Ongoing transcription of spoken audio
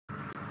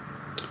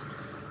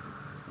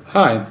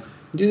Hi,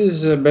 this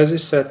is a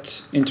basis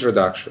set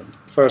introduction,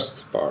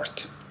 first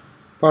part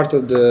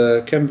of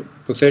the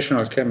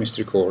Computational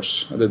Chemistry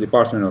course at the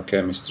Department of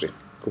Chemistry,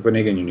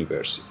 Copenhagen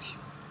University.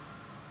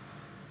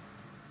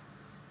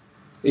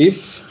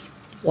 If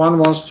one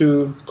wants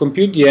to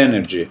compute the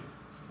energy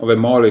of a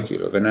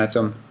molecule, of an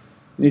atom,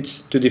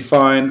 needs to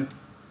define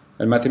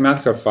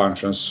mathematical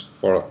functions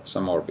for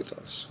some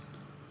orbitals.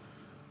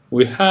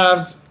 We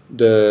have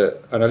the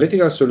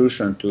analytical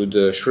solution to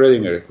the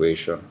Schrödinger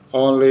equation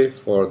only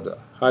for the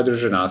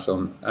hydrogen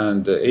atom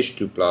and the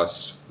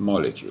H2+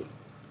 molecule.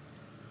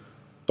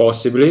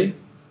 Possibly,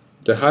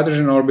 the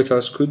hydrogen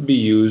orbitals could be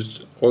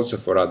used also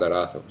for other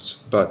atoms,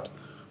 but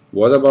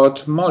what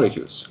about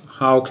molecules?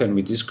 How can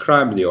we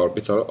describe the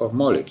orbital of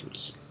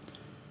molecules?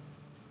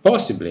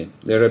 Possibly,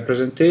 the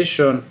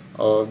representation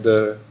of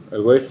the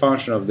wave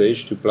function of the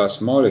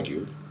H2+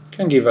 molecule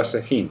can give us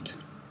a hint.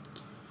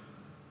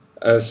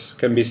 As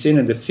can be seen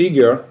in the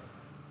figure,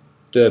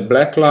 the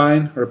black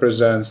line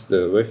represents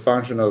the wave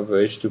function of the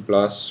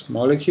H2+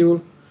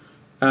 molecule,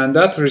 and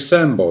that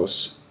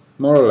resembles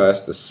more or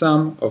less the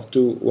sum of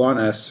two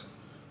 1s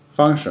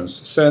functions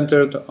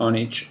centered on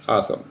each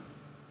atom.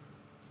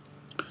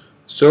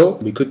 So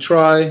we could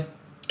try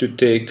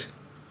to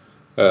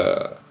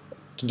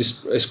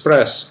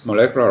express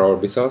molecular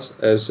orbitals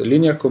as a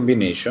linear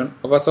combination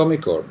of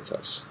atomic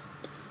orbitals.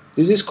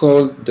 This is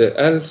called the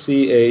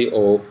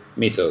LCAO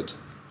method.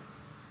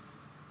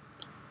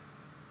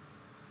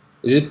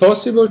 Is it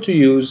possible to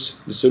use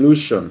the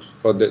solution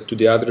to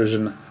the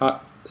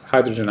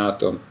hydrogen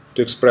atom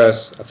to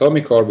express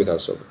atomic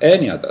orbitals of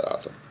any other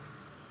atom?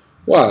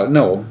 Well,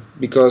 no,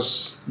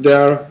 because they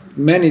are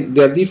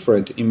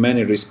different in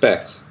many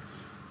respects.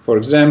 For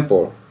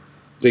example,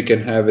 they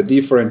can have a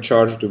different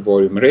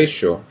charge-to-volume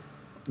ratio,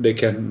 they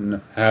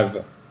can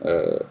have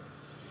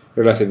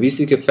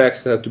relativistic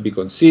effects that have to be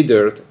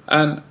considered,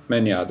 and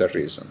many other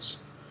reasons.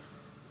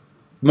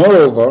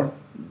 Moreover,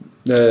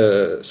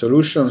 the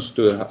solutions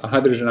to a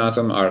hydrogen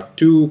atom are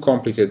too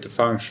complicated to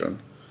function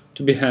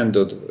to be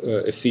handled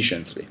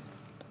efficiently.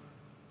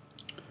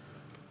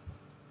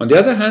 On the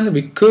other hand,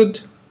 we could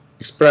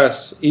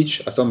express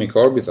each atomic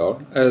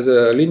orbital as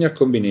a linear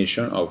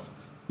combination of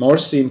more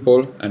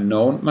simple and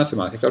known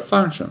mathematical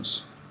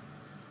functions.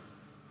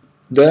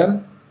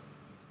 Then,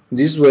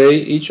 this way,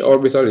 each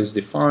orbital is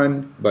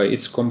defined by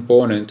its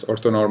component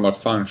orthonormal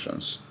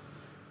functions,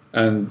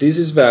 and this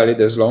is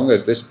valid as long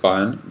as they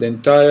span the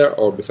entire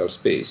orbital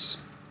space.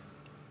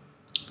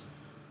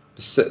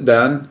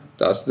 Then,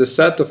 thus, the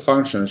set of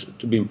functions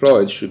to be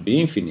employed should be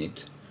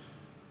infinite,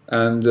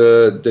 and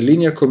the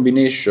linear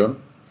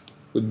combination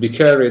would be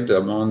carried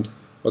among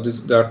what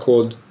are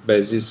called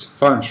basis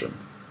functions.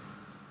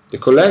 The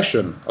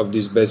collection of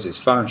this basis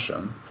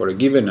function for a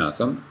given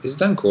atom is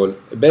then called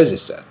a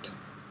basis set.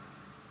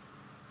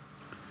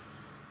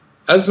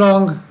 As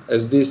long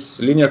as this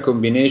linear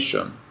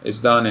combination is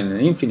done in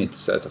an infinite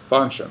set of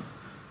functions,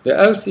 the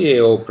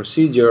LCAO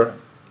procedure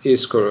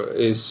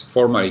is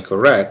formally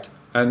correct,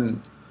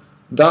 and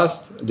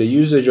thus the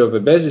usage of a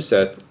basis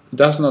set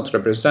does not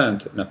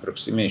represent an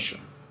approximation.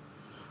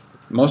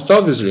 Most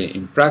obviously,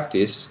 in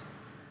practice,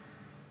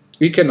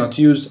 we cannot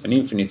use an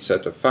infinite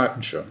set of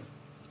functions.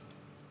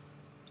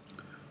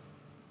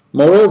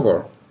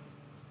 Moreover,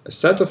 a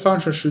set of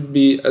functions should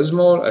be as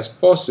small as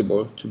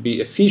possible to be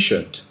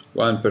efficient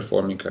when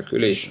performing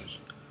calculations.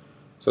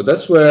 So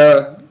that's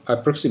where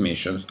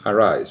approximations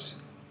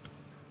arise.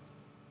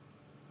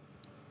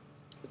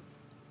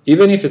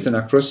 Even if it's an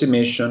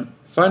approximation,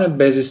 a finite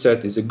basis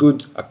set is a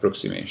good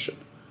approximation,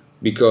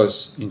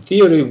 because in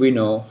theory we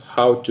know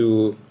how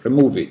to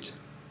remove it.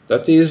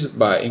 That is,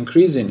 by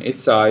increasing its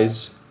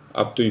size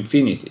up to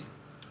infinity,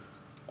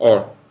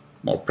 or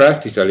more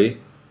practically,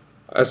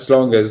 as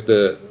long as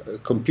the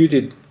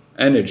computed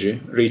energy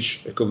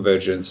reaches a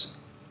convergence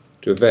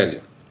to a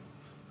value.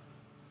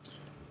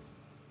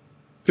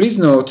 Please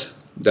note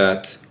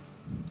that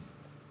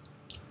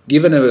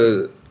given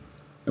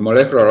a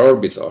molecular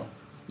orbital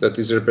that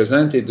is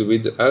represented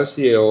with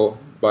LCAO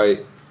by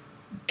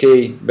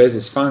k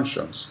basis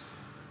functions,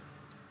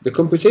 the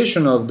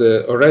computation of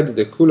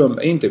the Coulomb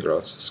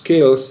integrals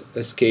scales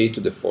as k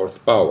to the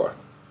 4th power.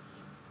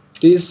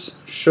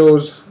 This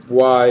shows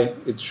why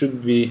it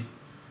should be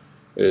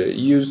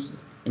used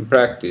in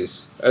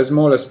practice as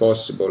small as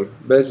possible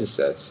basis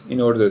sets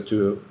in order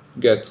to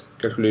get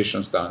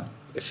calculations done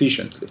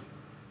efficiently.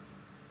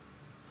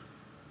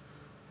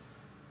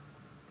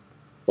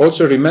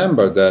 Also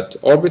remember that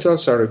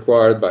orbitals are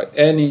required by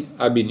any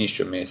ab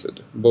initio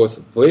method,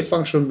 both wave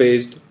function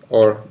based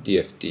or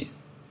DFT.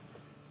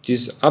 It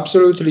is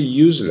absolutely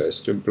useless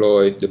to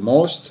employ the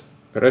most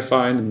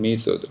refined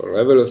method or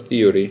level of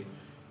theory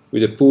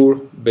with a poor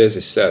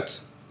basis set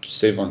to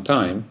save on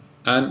time,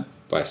 and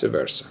vice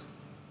versa.